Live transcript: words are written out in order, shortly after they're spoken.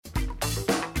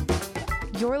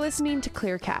You're listening to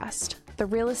Clearcast, the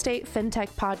real estate fintech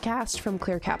podcast from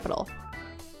Clear Capital.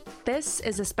 This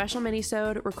is a special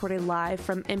mini-sode recorded live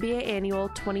from MBA Annual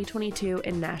 2022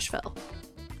 in Nashville.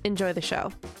 Enjoy the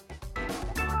show.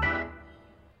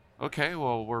 Okay,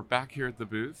 well, we're back here at the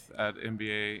booth at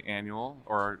MBA Annual,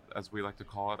 or as we like to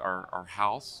call it, our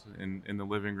house in the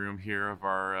living room here of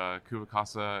our Cuba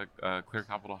Casa Clear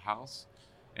Capital house.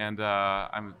 And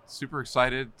I'm super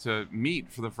excited to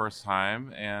meet for the first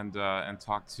time and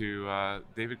talk to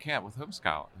David Camp with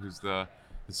HomeScout, who's the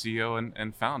CEO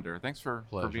and founder. Thanks for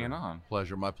being on.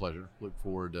 Pleasure, my pleasure. Look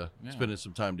forward to spending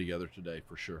some time together today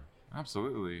for sure.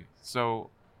 Absolutely. So,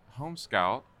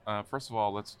 HomeScout. First of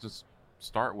all, let's just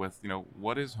start with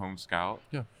what is HomeScout?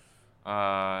 Yeah.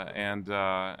 And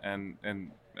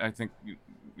I think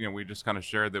we just kind of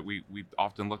shared that we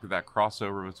often look at that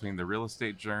crossover between the real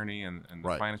estate journey and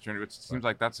the finance journey, which seems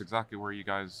like that's exactly where you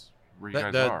guys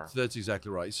are. That's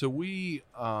exactly right. So we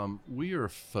are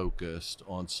focused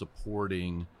on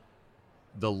supporting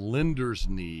the lender's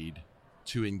need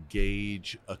to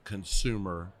engage a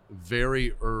consumer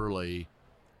very early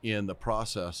in the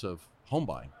process of home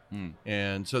buying.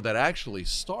 And so that actually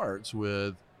starts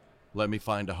with, let me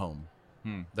find a home.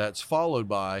 That's followed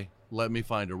by, let me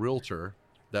find a realtor.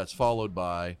 That's followed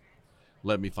by,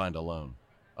 let me find a loan.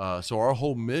 So our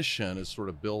whole mission is sort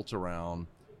of built around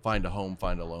find a home,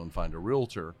 find a loan, find a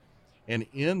realtor. And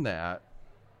in that,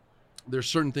 there's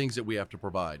certain things that we have to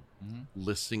provide.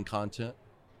 Listing content,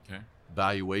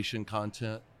 valuation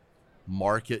content,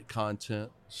 market content,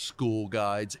 school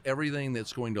guides, everything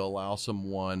that's going to allow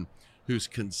someone who's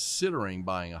considering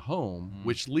buying a home,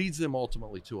 which leads them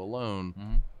ultimately to a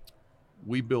loan.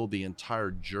 We build the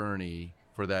entire journey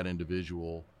for that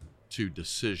individual to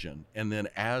decision. And then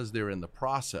as they're in the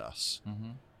process,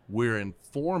 we're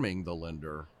informing the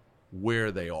lender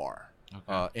where they are.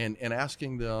 And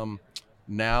asking them,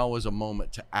 now is a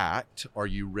moment to act. Are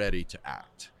you ready to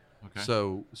act?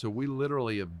 So we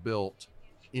literally have built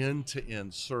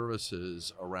end-to-end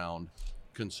services around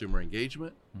consumer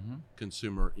engagement,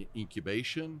 consumer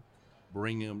incubation,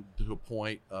 bring them to a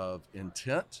point of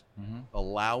intent,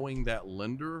 allowing that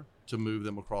lender to move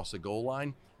them across the goal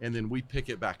line, and then we pick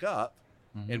it back up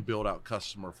and build out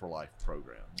customer for life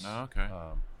programs.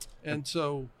 And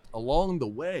so along the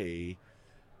way,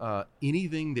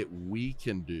 anything that we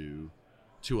can do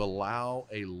to allow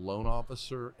a loan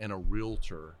officer and a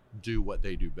realtor do what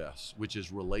they do best, which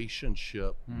is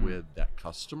relationship with that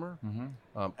customer,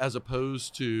 as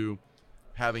opposed to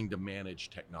having to manage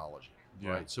technology.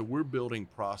 Right. So we're building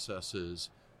processes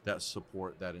that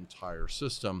support that entire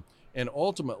system. And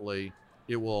ultimately,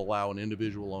 it will allow an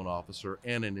individual loan officer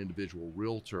and an individual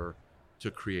realtor to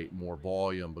create more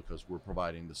volume because we're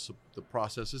providing the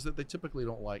processes that they typically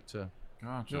don't like to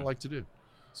do.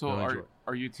 So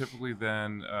are you typically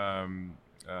then,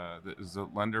 is the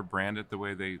lender branded the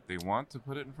way they want to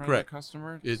put it in front of the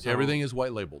customer? Everything is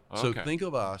white labeled. So think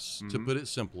of us, to put it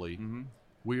simply,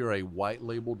 we are a white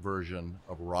labeled version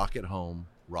of Rocket Home,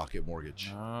 Rocket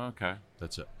Mortgage.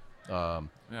 That's it.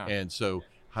 And so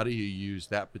how do you use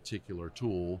that particular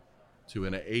tool to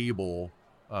enable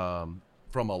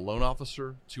from a loan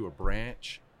officer to a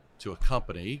branch to a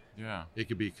company? It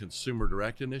could be a consumer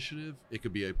direct initiative. It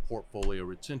could be a portfolio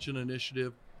retention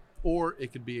initiative, or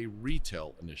it could be a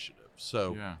retail initiative.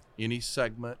 So any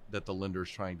segment that the lender is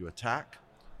trying to attack,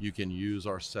 you can use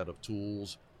our set of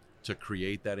tools to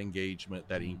create that engagement,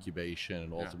 that incubation,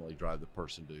 and ultimately drive the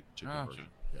person to conversion.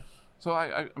 So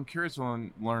I'm curious to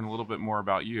learn a little bit more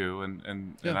about you,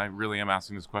 and I really am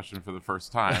asking this question for the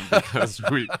first time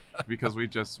because we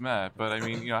just met. But I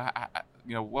mean,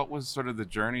 what was sort of the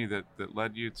journey that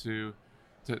led you to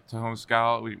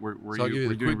HomeScout? Were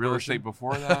you doing real estate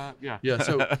before that?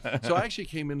 So I actually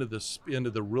came into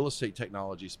the real estate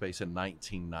technology space in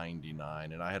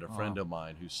 1999, and I had a friend of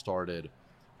mine who started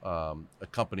a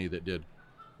company that did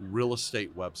real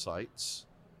estate websites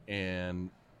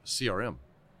and CRM.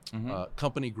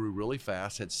 Company grew really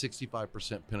fast, had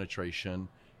 65% penetration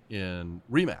in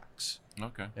RE/MAX.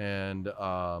 And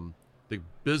the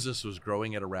business was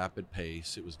growing at a rapid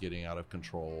pace. It was getting out of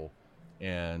control.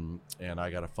 And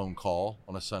I got a phone call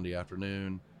on a Sunday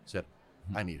afternoon, said,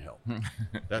 I need help.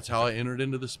 That's how I entered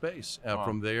into the space.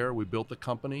 From there, we built the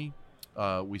company.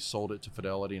 We sold it to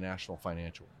Fidelity National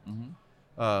Financial.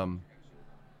 When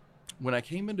I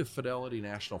came into Fidelity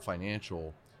National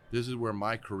Financial, this is where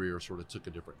my career sort of took a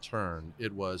different turn.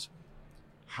 It was,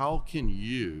 how can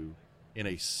you, in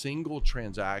a single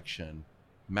transaction,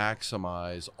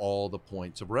 maximize all the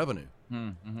points of revenue?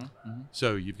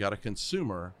 So you've got a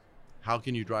consumer. How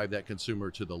can you drive that consumer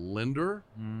to the lender?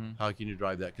 How can you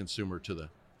drive that consumer to the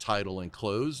title and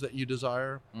close that you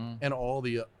desire, and all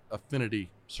the affinity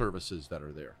services that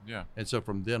are there. Yeah. And so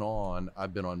from then on,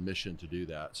 I've been on mission to do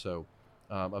that. So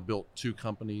I built 2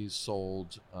 companies,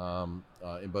 sold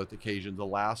in both occasions. The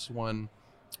last one,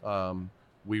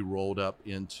 we rolled up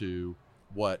into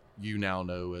what you now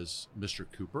know as Mr.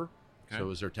 Cooper. Okay. So it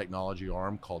was their technology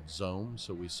arm called Zome.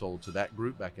 So we sold to that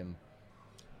group back in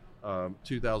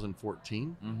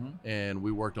 2014, and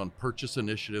we worked on purchase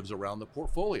initiatives around the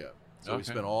portfolio. So we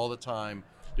spent all the time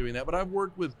doing that. But I've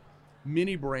worked with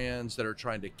many brands that are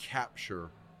trying to capture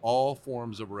all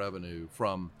forms of revenue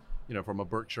from a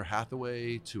Berkshire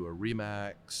Hathaway to a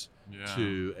Remax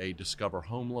to a Discover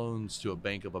Home Loans to a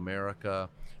Bank of America.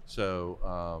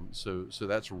 So so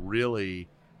that's really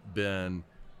been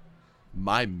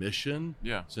my mission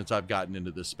since I've gotten into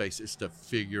this space, is to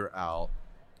figure out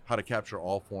how to capture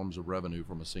all forms of revenue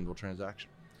from a single transaction.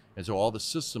 And so all the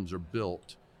systems are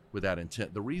built with that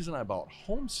intent. The reason I bought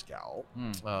Home Scout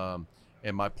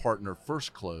and my partner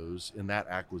First Close in that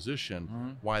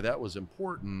acquisition, why that was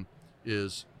important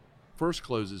is First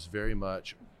Close is very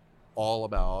much all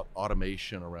about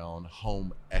automation around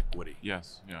home equity.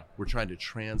 Yes, yeah. We're trying to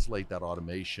translate that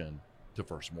automation to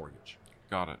First Mortgage.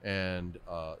 Got it. And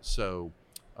so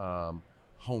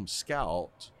Home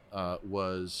Scout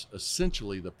was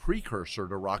essentially the precursor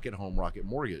to Rocket Home, Rocket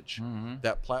Mortgage.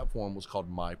 That platform was called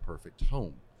My Perfect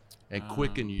Home, and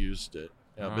Quicken used it,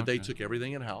 but they took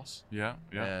everything in-house. Yeah.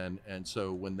 And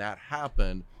so when that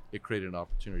happened, it created an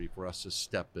opportunity for us to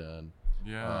step in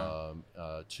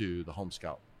to the Home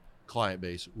Scout client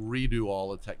base, redo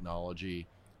all the technology,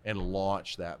 and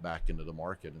launch that back into the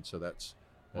market. And so that's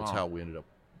how we ended up.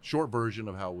 Short version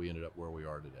of how we ended up where we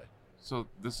are today. So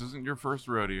this isn't your first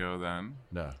rodeo then?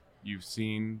 No. You've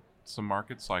seen some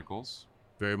market cycles.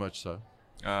 Very much so.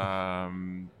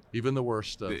 Even the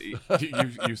worst of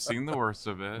you've seen the worst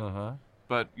of it.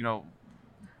 But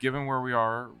given where we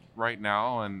are right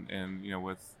now, and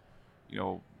with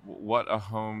what a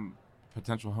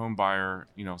potential home buyer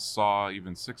saw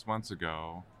even 6 months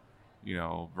ago,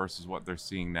 versus what they're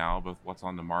seeing now, both what's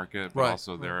on the market, but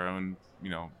also their own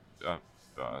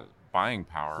buying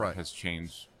power has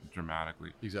changed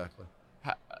dramatically. Exactly.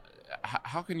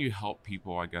 How can you help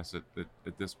people, I guess, at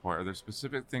this point? Are there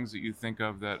specific things that you think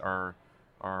of that are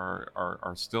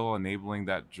still enabling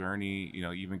that journey,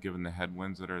 even given the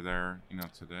headwinds that are there,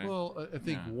 today? Well, I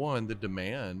think one, the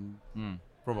demand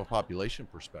from a population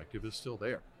perspective is still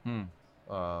there. You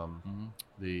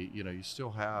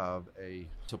still have a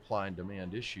supply and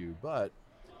demand issue, but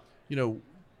you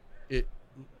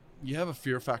have a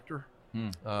fear factor.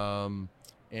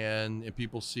 And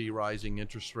people see rising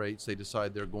interest rates, they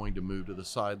decide they're going to move to the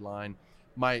sideline.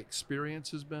 My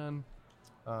experience has been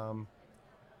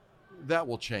that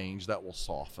will change, that will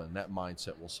soften, that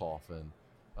mindset will soften.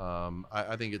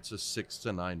 I think it's a 6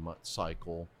 to 9 month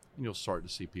cycle, and you'll start to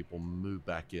see people move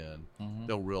back in.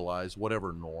 They'll realize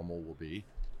whatever normal will be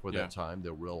for that time,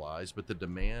 they'll realize, but the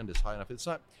demand is high enough. It's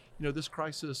not, this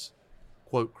crisis,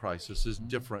 quote crisis, is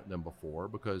different than before,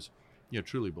 because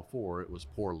truly before it was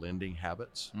poor lending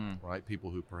habits, right?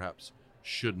 People who perhaps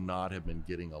should not have been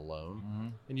getting a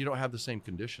loan, and you don't have the same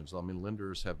conditions. I mean,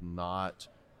 lenders have not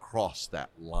crossed that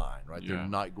line, right? They're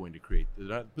not going to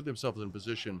put themselves in a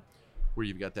position where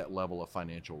you've got that level of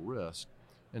financial risk.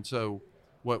 And so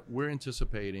what we're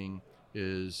anticipating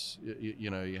is,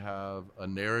 you have a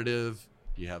narrative,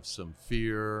 you have some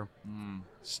fear,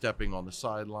 stepping on the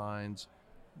sidelines.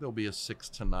 There'll be a 6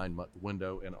 to 9 month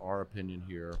window, in our opinion,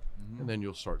 here, and then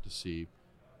you'll start to see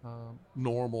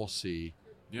normalcy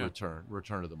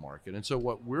return to the market. And so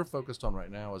what we're focused on right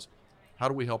now is how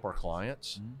do we help our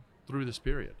clients through this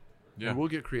period? And we'll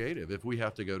get creative if we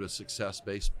have to go to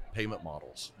success-based payment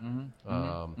models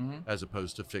as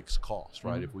opposed to fixed costs,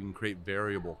 right? If we can create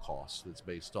variable costs that's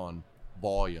based on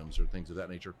volumes or things of that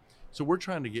nature. So we're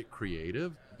trying to get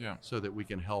creative so that we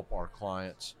can help our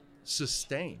clients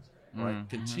sustain, right?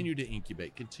 Continue to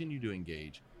incubate, continue to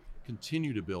engage,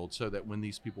 continue to build, so that when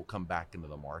these people come back into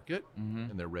the market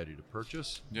and they're ready to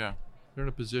purchase, they're in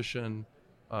a position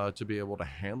to be able to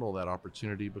handle that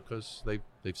opportunity because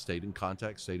they've stayed in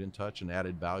contact, stayed in touch, and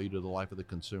added value to the life of the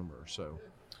consumer. So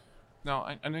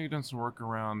now I know you've done some work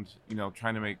around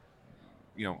trying to make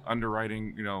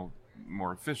underwriting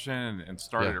more efficient and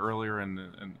started earlier in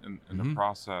the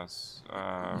process.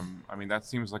 I mean, that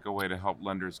seems like a way to help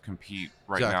lenders compete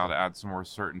now to add some more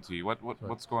certainty.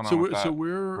 What's going on with that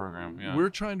program? We're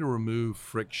trying to remove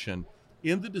friction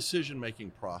in the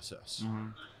decision-making process.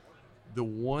 The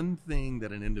one thing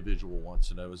that an individual wants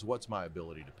to know is, what's my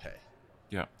ability to pay?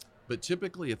 Yeah. But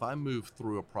typically, if I move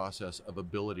through a process of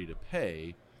ability to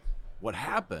pay, what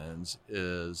happens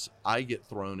is I get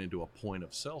thrown into a point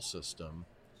of sale system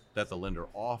that the lender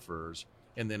offers.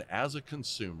 And then as a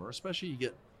consumer, especially you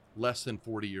get less than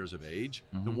 40 years of age,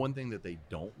 the one thing that they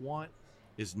don't want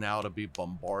is now to be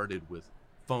bombarded with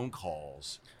phone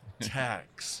calls,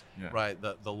 texts, right?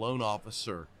 The loan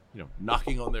officer,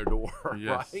 knocking on their door,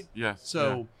 right? Yes.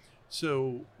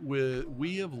 So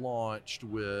we have launched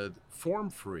with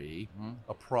FormFree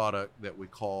a product that we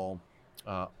call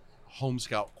Home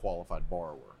Scout Qualified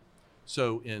Borrower.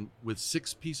 So with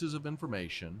 6 pieces of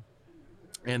information,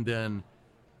 and then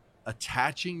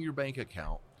attaching your bank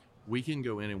account, we can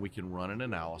go in and we can run an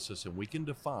analysis and we can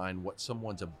define what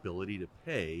someone's ability to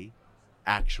pay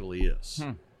actually is.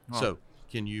 So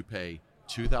can you pay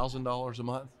 $2,000 a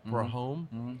month for a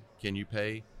home? Can you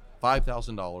pay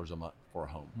 $5,000 a month for a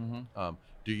home?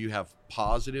 Do you have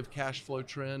positive cash flow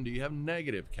trend? Do you have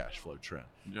negative cash flow trend?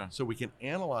 So we can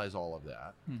analyze all of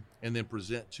that and then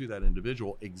present to that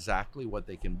individual exactly what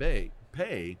they can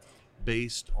pay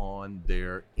based on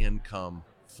their income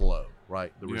flow,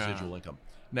 right? The residual income.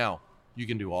 Now, you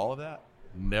can do all of that,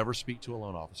 never speak to a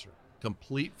loan officer,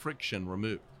 complete friction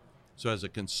removed. So as a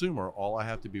consumer, all I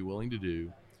have to be willing to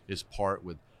do is part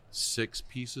with 6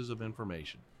 pieces of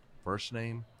information: first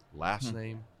name, last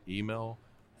name, email,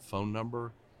 phone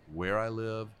number, where I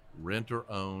live, rent or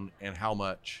own, and how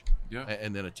much,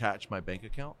 and then attach my bank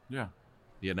account.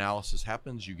 The analysis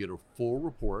happens. You get a full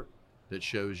report that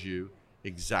shows you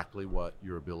exactly what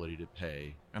your ability to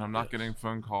pay. And I'm not getting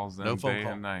phone calls then day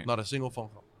and night. Not a single phone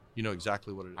call. You know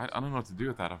exactly what it is. I don't know what to do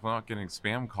with that. If I'm not getting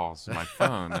spam calls to my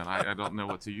phone, then I don't know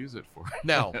what to use it for.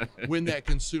 Now, when that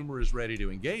consumer is ready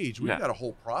to engage, we've got a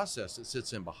whole process that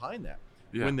sits in behind that.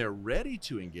 When they're ready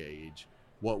to engage,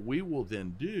 what we will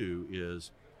then do is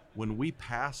when we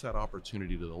pass that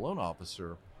opportunity to the loan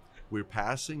officer, we're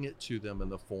passing it to them in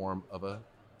the form of a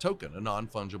token, a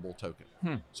non-fungible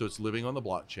token. So it's living on the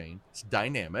blockchain. It's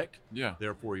dynamic.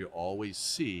 Therefore, you always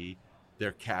see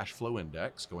their cash flow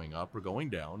index going up or going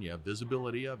down. You have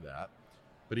visibility of that.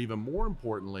 But even more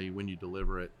importantly, when you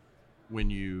deliver it,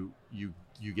 when you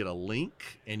get a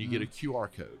link and you get a QR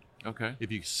code.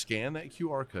 If you scan that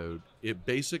QR code, it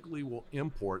basically will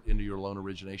import into your loan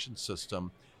origination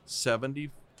system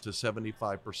 70 to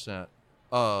 75%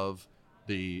 of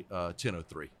the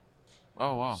 1003.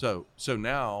 Oh wow! So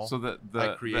now, the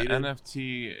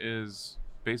NFT is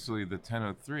basically the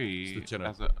 1003 it's the 1003.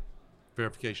 as a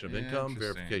verification of income,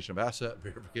 verification of asset,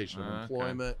 verification of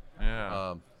employment,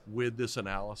 with this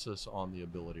analysis on the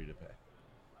ability to pay.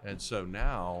 And so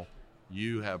now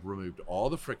you have removed all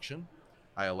the friction.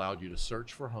 I allowed you to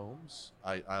search for homes.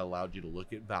 I allowed you to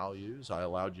look at values. I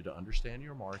allowed you to understand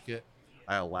your market.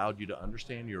 I allowed you to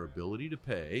understand your ability to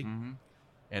pay.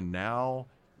 And now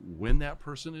when that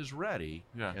person is ready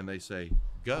and they say,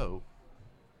 go,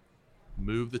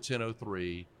 move the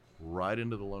 1003 right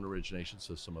into the loan origination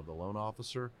system of the loan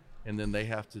officer. And then they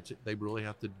have to, they really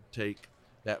have to take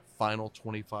that final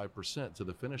 25% to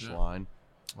the finish line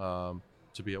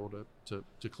to be able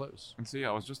to close. And see,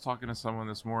 I was just talking to someone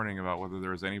this morning about whether there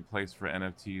was any place for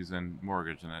NFTs and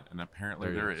mortgage in it, and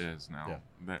apparently there is now.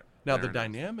 Now the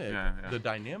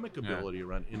dynamic ability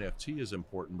around NFT is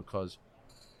important because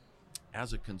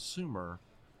as a consumer,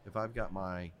 if I've got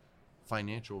my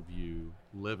financial view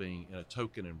living in a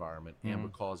token environment and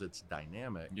because it's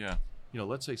dynamic,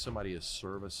 let's say somebody is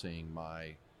servicing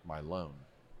my loan,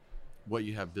 what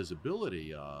you have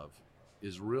visibility of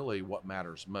is really what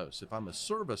matters most. If I'm a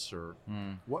servicer,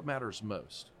 what matters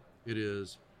most? It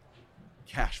is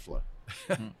cash flow.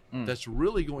 That's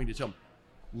really going to tell me.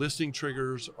 Listing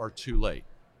triggers are too late.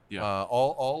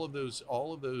 All of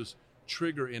those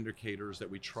trigger indicators that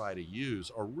we try to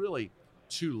use are really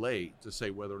too late to say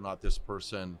whether or not this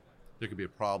person, there could be a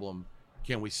problem.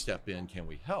 Can we step in? Can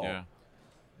we help?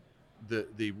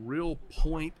 The real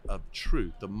point of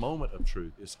truth, the moment of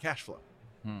truth, is cash flow.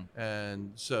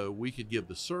 And so we could give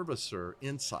the servicer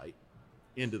insight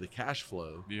into the cash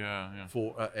flow.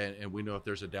 For and we know if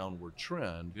there's a downward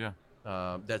trend.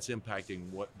 That's impacting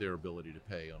what their ability to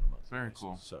pay on a monthly basis.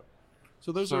 Cool.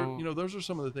 So those are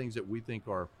some of the things that we think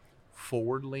are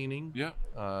forward leaning.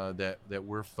 That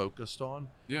we're focused on.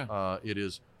 It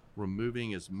is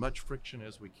removing as much friction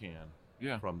as we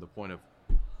can. From the point of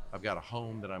I've got a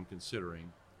home that I'm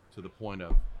considering to the point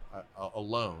of a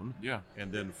loan.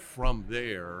 And then from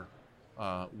there,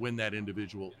 when that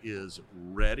individual is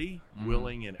ready,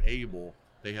 willing, and able,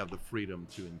 they have the freedom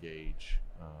to engage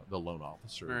the loan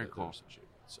officer. Very cool.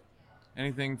 So.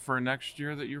 Anything for next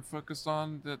year that you're focused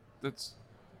on? That's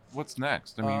what's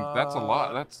next? I mean, that's a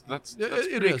lot. That's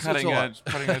pretty cutting edge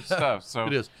stuff. So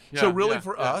it is. So really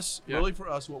for us,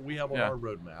 what we have on our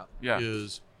roadmap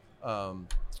is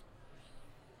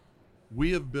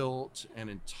We have built an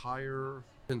entire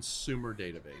consumer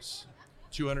database,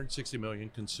 260 million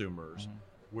consumers,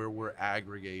 where we're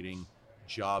aggregating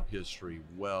job history,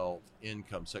 wealth,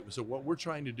 income segments. So what we're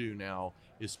trying to do now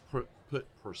is put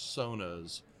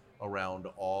personas around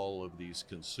all of these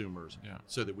consumers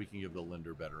so that we can give the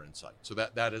lender better insight. So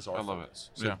that is our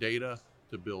focus. So data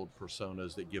to build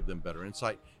personas that give them better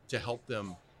insight to help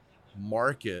them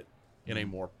market in a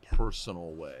more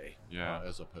personal way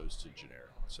as opposed to generic.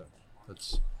 So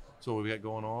that's what we got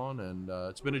going on, and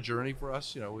it's been a journey for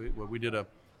us. You know, we did a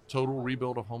total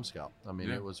rebuild of Home Scout. I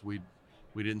mean, it was we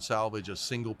didn't salvage a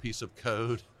single piece of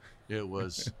code. It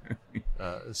was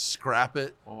scrap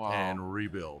it and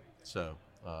rebuild. So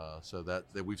that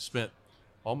we've spent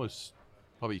almost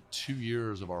probably 2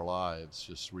 years of our lives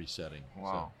just resetting.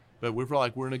 Wow. So, but we feel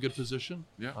like we're in a good position.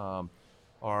 Yeah.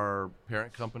 Our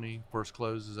parent company, First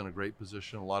Close, is in a great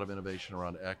position. A lot of innovation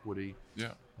around equity.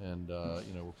 Yeah. And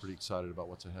we're pretty excited about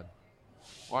what's ahead.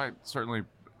 Well, I certainly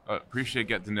appreciate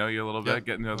getting to know you a little bit,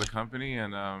 getting to know the company,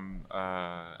 and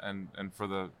for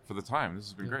the time. This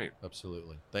has been great.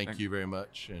 Absolutely. Thank you very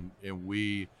much, and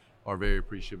we are very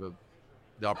appreciative of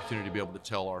the opportunity to be able to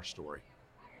tell our story.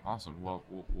 Awesome. Well,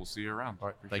 we'll see you around. All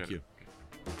right. Thank you.